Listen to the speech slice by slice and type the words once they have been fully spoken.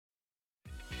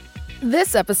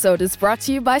This episode is brought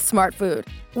to you by Smart Food.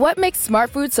 What makes Smart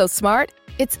Food so smart?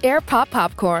 It's Air Pop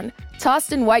Popcorn.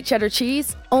 Tossed in white cheddar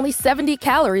cheese, only 70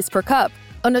 calories per cup.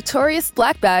 A notorious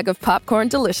black bag of popcorn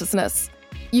deliciousness.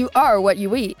 You are what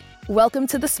you eat. Welcome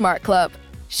to the Smart Club.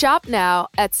 Shop now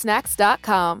at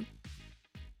snacks.com.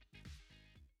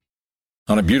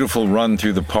 On a beautiful run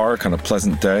through the park on a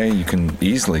pleasant day, you can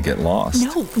easily get lost.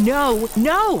 No!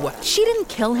 She didn't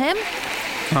kill him.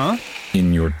 Huh?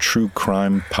 In your true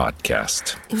crime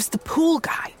podcast. It was the pool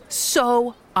guy.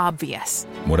 So obvious.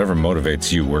 Whatever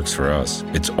motivates you works for us.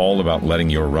 It's all about letting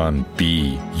your run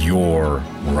be your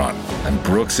run. And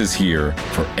Brooks is here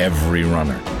for every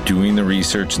runner, doing the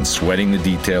research and sweating the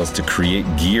details to create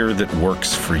gear that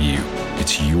works for you.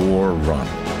 It's your run.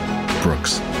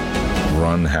 Brooks,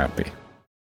 run happy.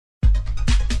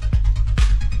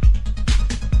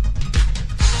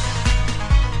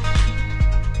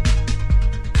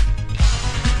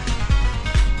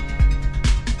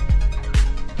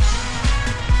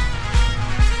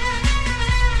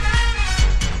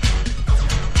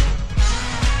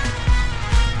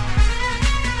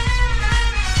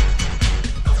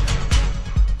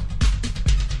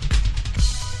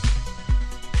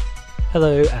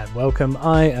 Hello and welcome.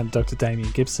 I am Dr.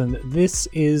 Damian Gibson. This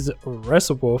is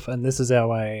WrestleWolf, and this is It's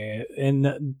our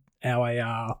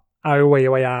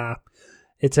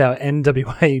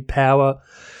NWA Powerrr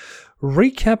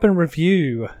recap and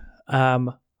review.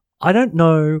 I don't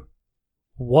know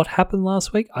what happened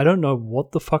last week. I don't know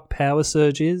what the fuck Power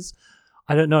Surge is.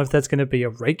 I don't know if that's going to be a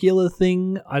regular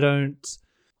thing. I don't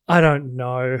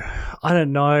know.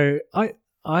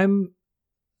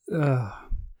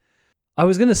 I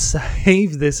was going to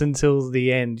save this until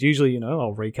the end. Usually,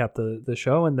 I'll recap the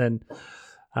show and then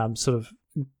sort of,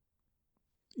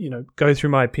 go through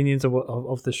my opinions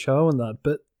of the show and that.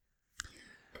 But,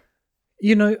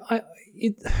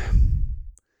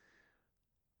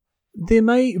 there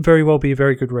may very well be a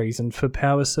very good reason for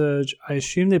Power Surge. I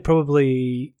assume they're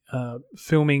probably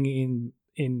filming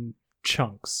in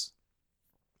chunks.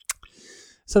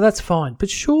 So that's fine. But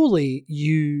surely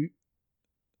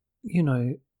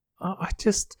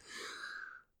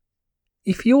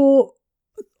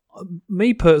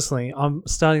me personally, I'm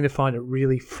starting to find it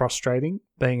really frustrating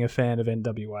being a fan of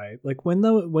NWA. Like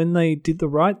when they did the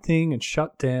right thing and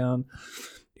shut down,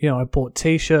 I bought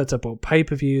t-shirts, I bought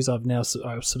pay-per-views, I've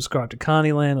subscribed to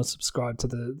Carneyland, I've subscribed to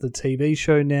the TV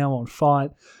show now on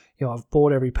Fight. I've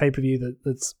bought every pay-per-view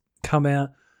that's come out.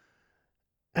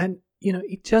 And,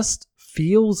 it just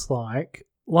feels like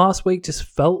last week just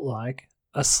felt like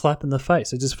a slap in the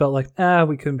face. It just felt like,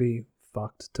 we couldn't be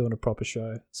fucked doing a proper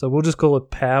show. So we'll just call it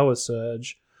Power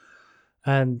Surge.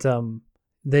 And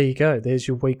there you go. There's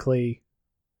your weekly,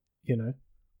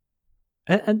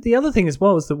 And the other thing as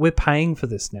well is that we're paying for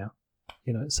this now.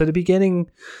 So to be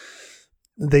getting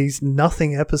these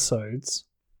nothing episodes,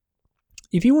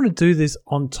 if you want to do this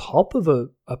on top of a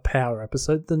Power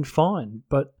episode, then fine.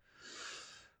 But,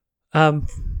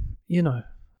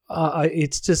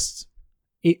 it's just...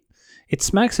 It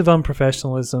smacks of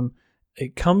unprofessionalism.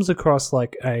 It comes across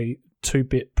like a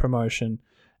 2-bit promotion.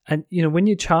 And, when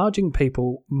you're charging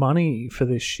people money for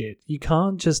this shit, you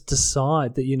can't just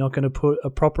decide that you're not going to put a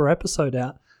proper episode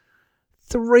out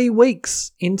 3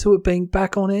 weeks into it being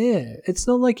back on air. It's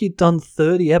not like you've done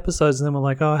 30 episodes and then we're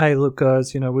like, oh, hey, look,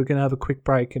 guys, we're going to have a quick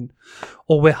break.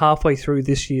 Or we're halfway through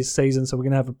this year's season, so we're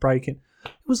going to have a break. And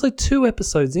it was like 2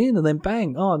 episodes in and then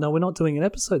bang, oh, no, we're not doing an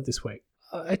episode this week.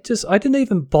 I didn't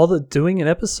even bother doing an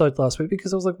episode last week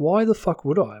because I was like, why the fuck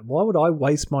would I? Why would I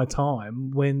waste my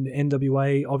time when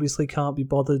NWA obviously can't be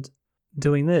bothered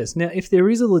doing this? Now, if there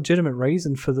is a legitimate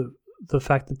reason for the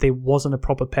fact that there wasn't a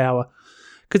proper Power,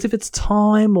 because if it's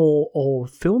time or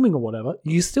filming or whatever,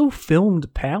 you still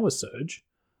filmed Power Surge,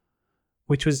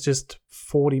 which was just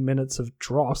 40 minutes of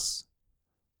dross.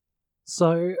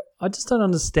 So I just don't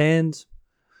understand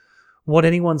what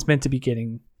anyone's meant to be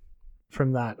getting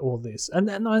from that or this.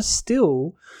 And I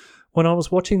still, when I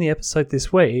was watching the episode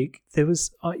this week, there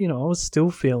was, I was still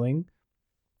feeling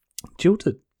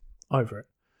jilted over it.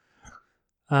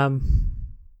 And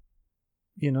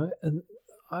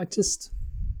I just,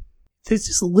 there's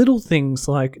just little things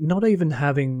like not even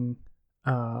having,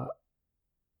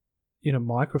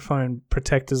 microphone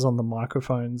protectors on the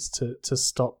microphones to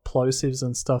stop plosives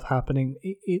and stuff happening.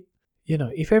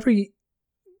 If every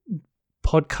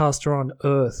podcaster on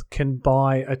earth can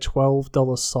buy a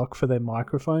 $12 sock for their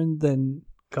microphone, then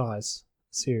guys,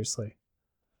 seriously,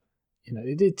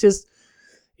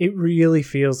 it really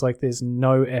feels like there's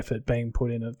no effort being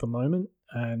put in at the moment.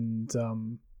 And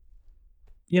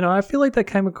I feel like that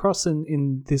came across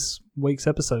in this week's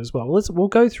episode as well. We'll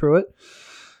go through it,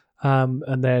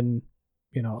 and then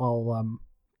I'll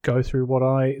go through what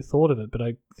I thought of it, but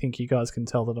I think you guys can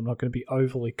tell that I'm not going to be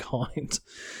overly kind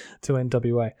to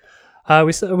NWA.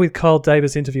 We started with Kyle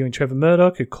Davis interviewing Trevor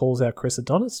Murdoch, who calls out Chris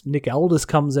Adonis. Nick Aldis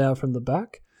comes out from the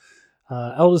back.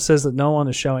 Aldis says that no one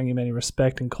is showing him any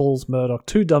respect and calls Murdoch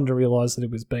too dumb to realise that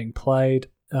it was being played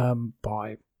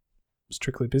by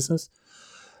Strictly Business.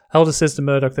 Aldis says to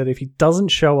Murdoch that if he doesn't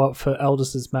show up for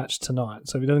Aldis's match tonight,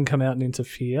 so if he doesn't come out and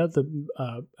interfere,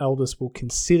 Aldis will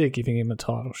consider giving him a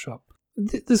title shot.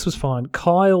 This was fine.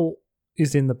 Kyle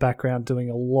is in the background doing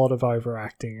a lot of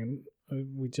overacting,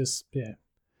 and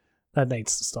that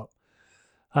needs to stop.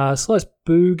 Slice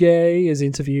Bouguet is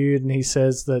interviewed, and he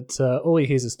says that all he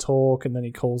hears is talk, and then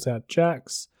he calls out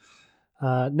Jax.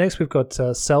 Next, we've got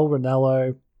Sal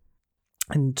Ranallo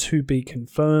and To Be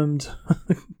Confirmed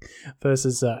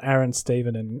versus Aaron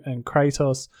Stephen and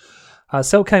Kratos.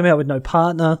 Sal came out with no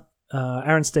partner.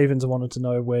 Aaron Stevens wanted to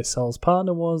know where Sal's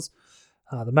partner was.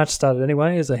 The match started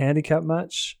anyway as a handicap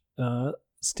match.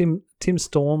 Tim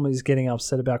Storm is getting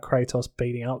upset about Kratos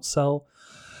beating up Sal.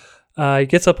 He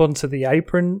gets up onto the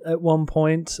apron at one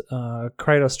point.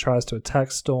 Kratos tries to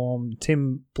attack Storm.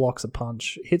 Tim blocks a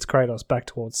punch, hits Kratos back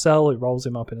towards Sal, who rolls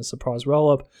him up in a surprise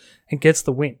roll-up and gets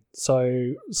the win.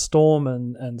 So Storm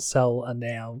and Sal are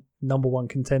now number one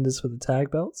contenders for the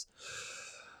tag belts.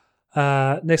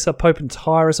 Next up, Pope and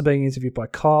Tyrus are being interviewed by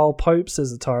Kyle. Pope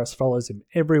says that Tyrus follows him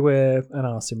everywhere and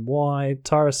asks him why.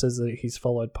 Tyrus says that he's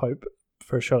followed Pope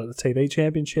for a shot at the TV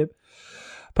championship.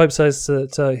 Pope says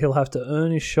that he'll have to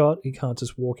earn his shot. He can't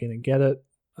just walk in and get it.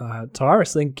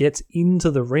 Tyrus then gets into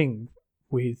the ring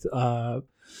with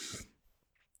Mache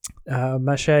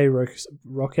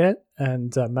Roquette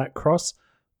and Matt Cross,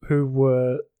 who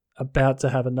were about to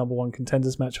have a number one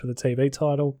contenders match for the TV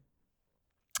title.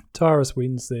 Tyrus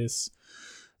wins this,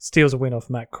 steals a win off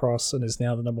Matt Cross, and is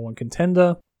now the number one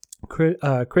contender.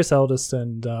 Chris Aldis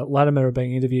and Latimer are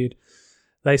being interviewed.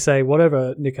 They say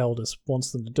whatever Nick Aldis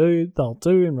wants them to do, they'll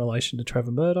do in relation to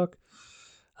Trevor Murdoch.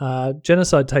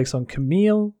 Genocide takes on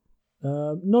Camille.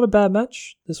 Not a bad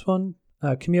match, this one.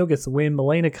 Camille gets the win.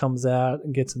 Melina comes out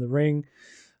and gets in the ring.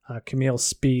 Camille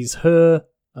spears her.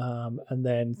 And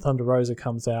then Thunder Rosa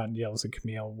comes out and yells at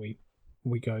Camille.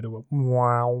 We go to a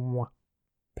wow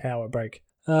power break.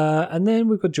 And then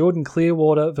we've got Jordan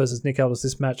Clearwater versus Nick Aldis.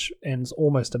 This match ends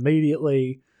almost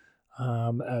immediately.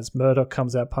 As Murdoch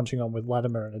comes out punching on with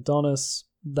Latimer and Adonis.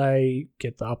 They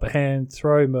get the upper hand,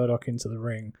 throw Murdoch into the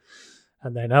ring,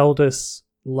 and then Aldis,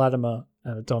 Latimer,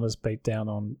 and Adonis beat down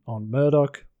on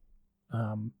Murdoch.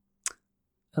 And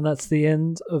that's the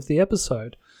end of the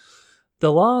episode.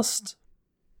 The last...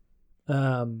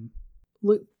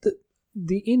 look,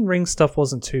 the in-ring stuff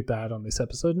wasn't too bad on this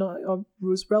episode. No, I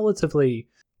was relatively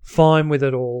fine with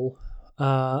it all.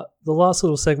 The last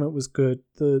little segment was good.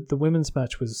 The women's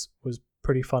match was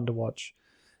pretty fun to watch.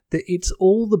 It's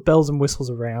all the bells and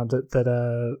whistles around it that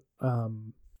are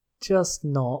just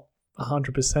not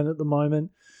 100% at the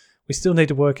moment. We still need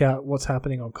to work out what's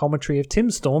happening on commentary. If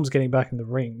Tim Storm's getting back in the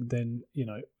ring, then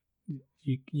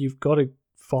you've got to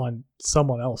find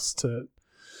someone else to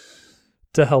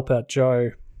help out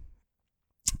Joe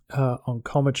on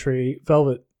commentary.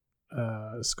 Velvet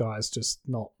Sky's just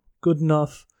not good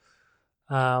enough.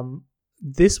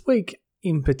 This week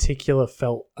in particular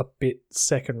felt a bit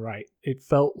second rate. It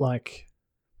felt like,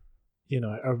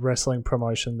 a wrestling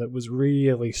promotion that was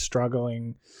really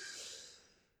struggling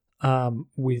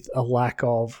with a lack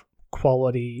of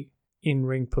quality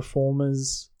in-ring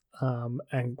performers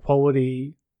and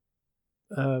quality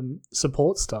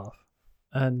support staff.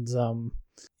 And,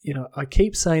 I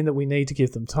keep saying that we need to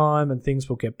give them time and things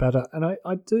will get better. And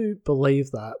I do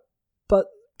believe that. But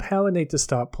Power need to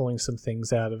start pulling some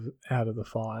things out of the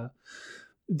fire.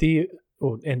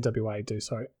 NWA do,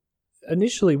 sorry.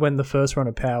 Initially, when the first run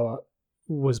of Power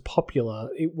was popular,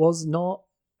 it was not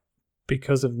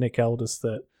because of Nick Aldis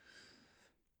that...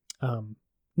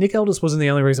 Nick Aldis wasn't the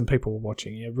only reason people were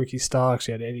watching. You had Ricky Starks,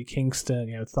 you had Eddie Kingston,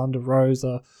 you had Thunder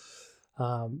Rosa.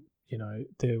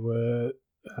 There were...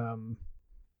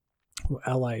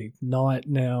 LA Knight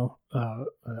now.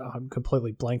 I'm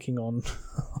completely blanking on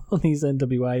his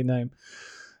NWA name.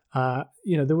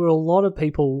 There were a lot of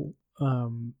people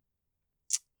on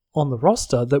the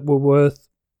roster that were worth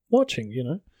watching,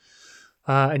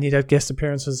 and you'd have guest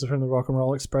appearances from the Rock and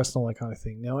Roll Express and all that kind of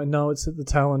thing. Now, I know it's at the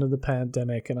tail end of the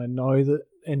pandemic, and I know that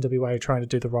NWA are trying to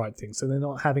do the right thing, so they're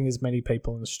not having as many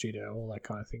people in the studio, all that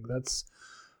kind of thing. That's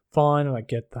fine, and I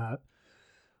get that.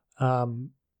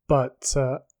 But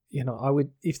I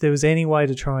would, if there was any way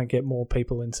to try and get more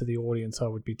people into the audience, I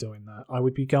would be doing that. I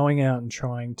would be going out and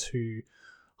trying to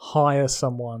hire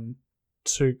someone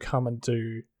to come and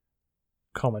do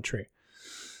commentary.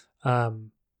 I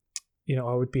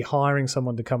would be hiring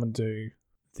someone to come and do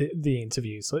the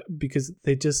interviews because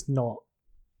they're just not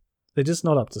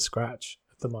up to scratch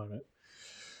at the moment.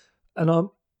 And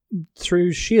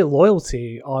through sheer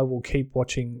loyalty, I will keep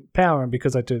watching Powerrr, and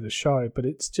because I do the show, but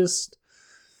it's just,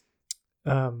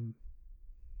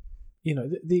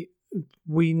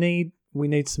 we need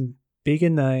some bigger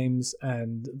names,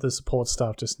 and the support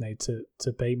staff just need to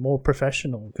be more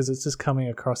professional, because it's just coming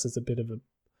across as a bit of a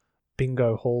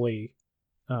bingo hall-y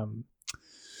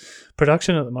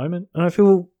production at the moment. And I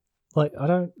feel like I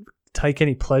don't take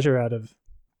any pleasure out of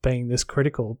being this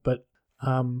critical, but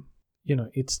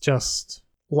it's just,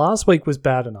 last week was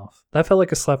bad enough. That felt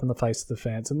like a slap in the face to the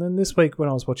fans. And then this week when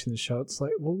I was watching the show, it's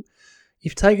like, well,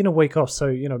 you've taken a week off,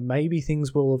 so maybe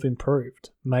things will have improved.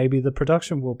 Maybe the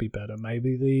production will be better.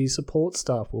 Maybe the support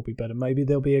staff will be better. Maybe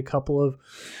there'll be a couple of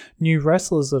new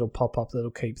wrestlers that'll pop up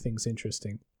that'll keep things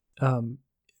interesting.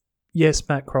 Yes,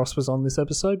 Matt Cross was on this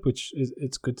episode, which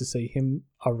it's good to see him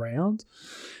around.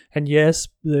 And yes,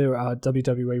 there are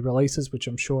WWE releases, which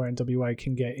I'm sure NWA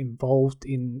can get involved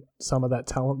in some of that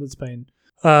talent that's been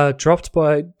dropped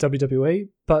by WWE.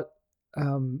 But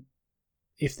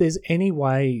if there's any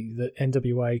way that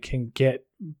NWA can get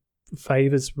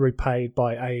favors repaid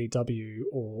by AEW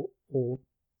or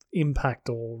Impact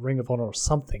or Ring of Honor or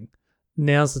something,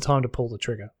 now's the time to pull the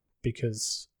trigger,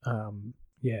 because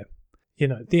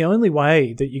the only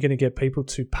way that you're going to get people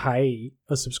to pay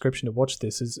a subscription to watch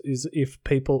this is if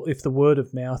the word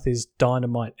of mouth is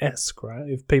Dynamite-esque, right?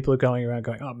 If people are going around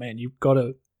going, oh man, you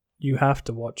have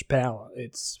to watch Powerrr,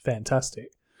 it's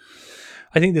fantastic.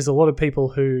 I think there's a lot of people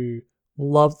who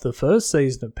loved the first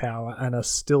season of Powerrr and are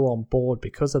still on board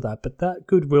because of that, but that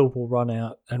goodwill will run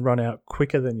out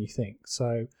quicker than you think.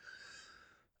 So,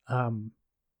 I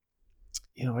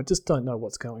just don't know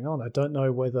what's going on. I don't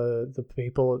know whether the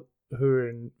people who are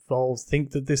involved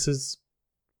think that this is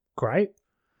great,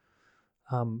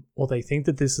 or they think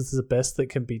that this is the best that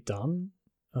can be done.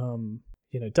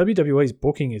 WWE's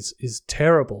booking is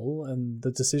terrible, and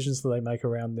the decisions that they make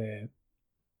around their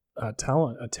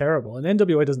talent are terrible, and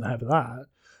NWA doesn't have that,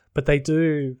 but they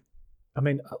do. I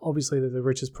mean, obviously they're the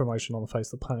richest promotion on the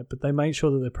face of the planet, but they make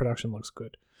sure that their production looks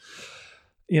good.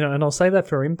 And I'll say that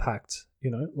for Impact.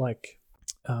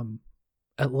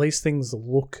 At least things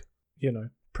look,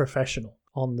 professional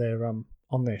on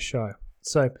their show.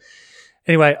 So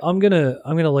anyway, I'm gonna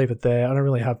leave it there. I don't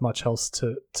really have much else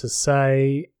to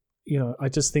say. I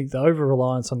just think the over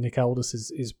reliance on Nick Aldis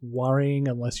is worrying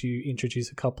unless you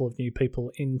introduce a couple of new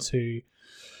people into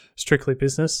Strictly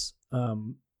Business.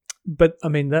 But I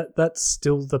mean that's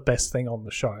still the best thing on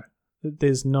the show.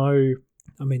 There's no,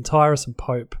 Tyrus and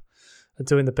Pope are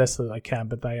doing the best that they can,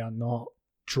 but they are not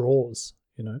draws.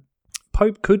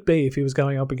 Pope could be if he was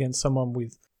going up against someone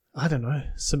with, I don't know,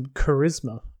 some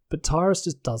charisma, but Tyrus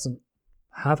just doesn't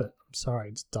have it. I'm sorry,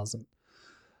 it just doesn't.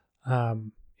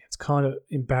 It's kind of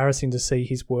embarrassing to see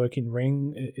his work in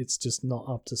ring. It's just not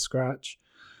up to scratch.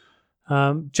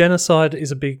 Genocide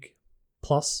is a big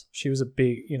plus. She was a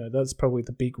big, that's probably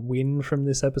the big win from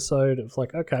this episode of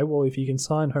like, okay, well, if you can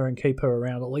sign her and keep her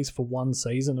around at least for one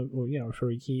season or,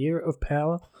 for a year of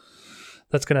Powerrr,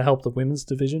 that's going to help the women's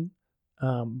division.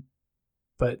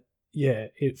 But yeah,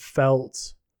 it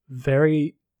felt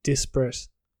very disparate,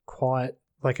 quite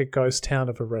like a ghost town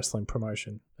of a wrestling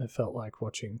promotion. It felt like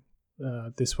watching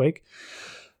this week.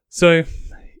 So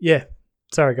yeah,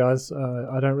 sorry guys,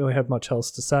 I don't really have much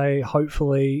else to say.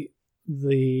 Hopefully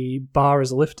the bar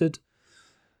is lifted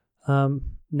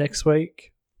next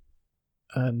week,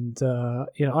 and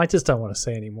I just don't want to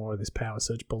see any more of this Power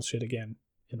Surge bullshit again.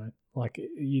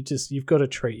 You've got to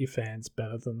treat your fans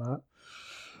better than that.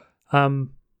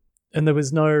 And there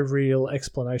was no real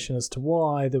explanation as to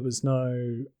why. There was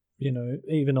no,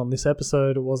 even on this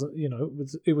episode, it wasn't,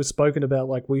 it was spoken about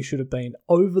like we should have been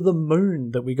over the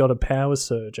moon that we got a Power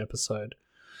Surge episode.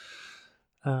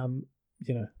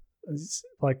 It's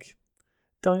like,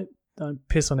 don't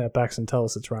piss on our backs and tell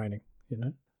us it's raining,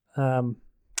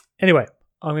 Anyway,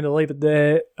 I'm going to leave it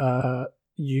there.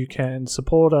 You can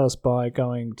support us by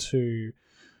going to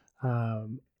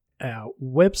our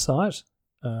website,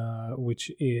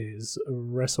 which is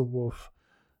WrestleWolf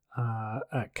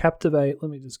at Captivate.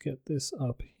 Let me just get this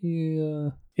up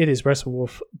here. It is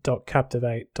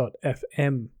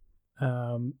WrestleWolf.captivate.fm.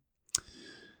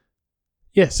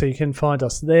 So you can find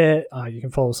us there. You can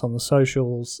follow us on the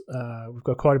socials. We've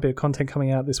got quite a bit of content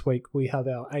coming out this week. We have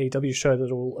our AEW show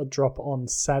that will drop on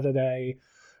Saturday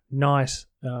night,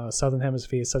 Southern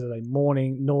Hemisphere, Saturday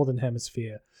morning, Northern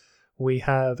Hemisphere. We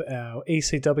have our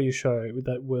ECW show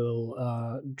that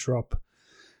will drop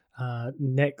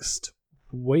next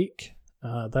week.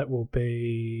 That will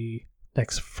be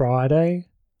next Friday.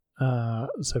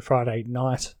 So Friday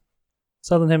night,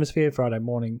 Southern Hemisphere, Friday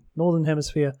morning, Northern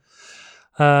Hemisphere.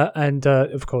 And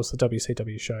of course, the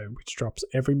WCW show, which drops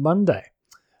every Monday.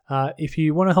 If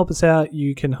you want to help us out,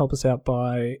 you can help us out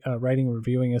by rating and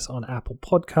reviewing us on Apple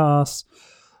Podcasts.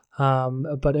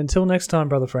 But until next time,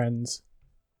 brother friends,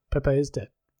 Pepe is dead.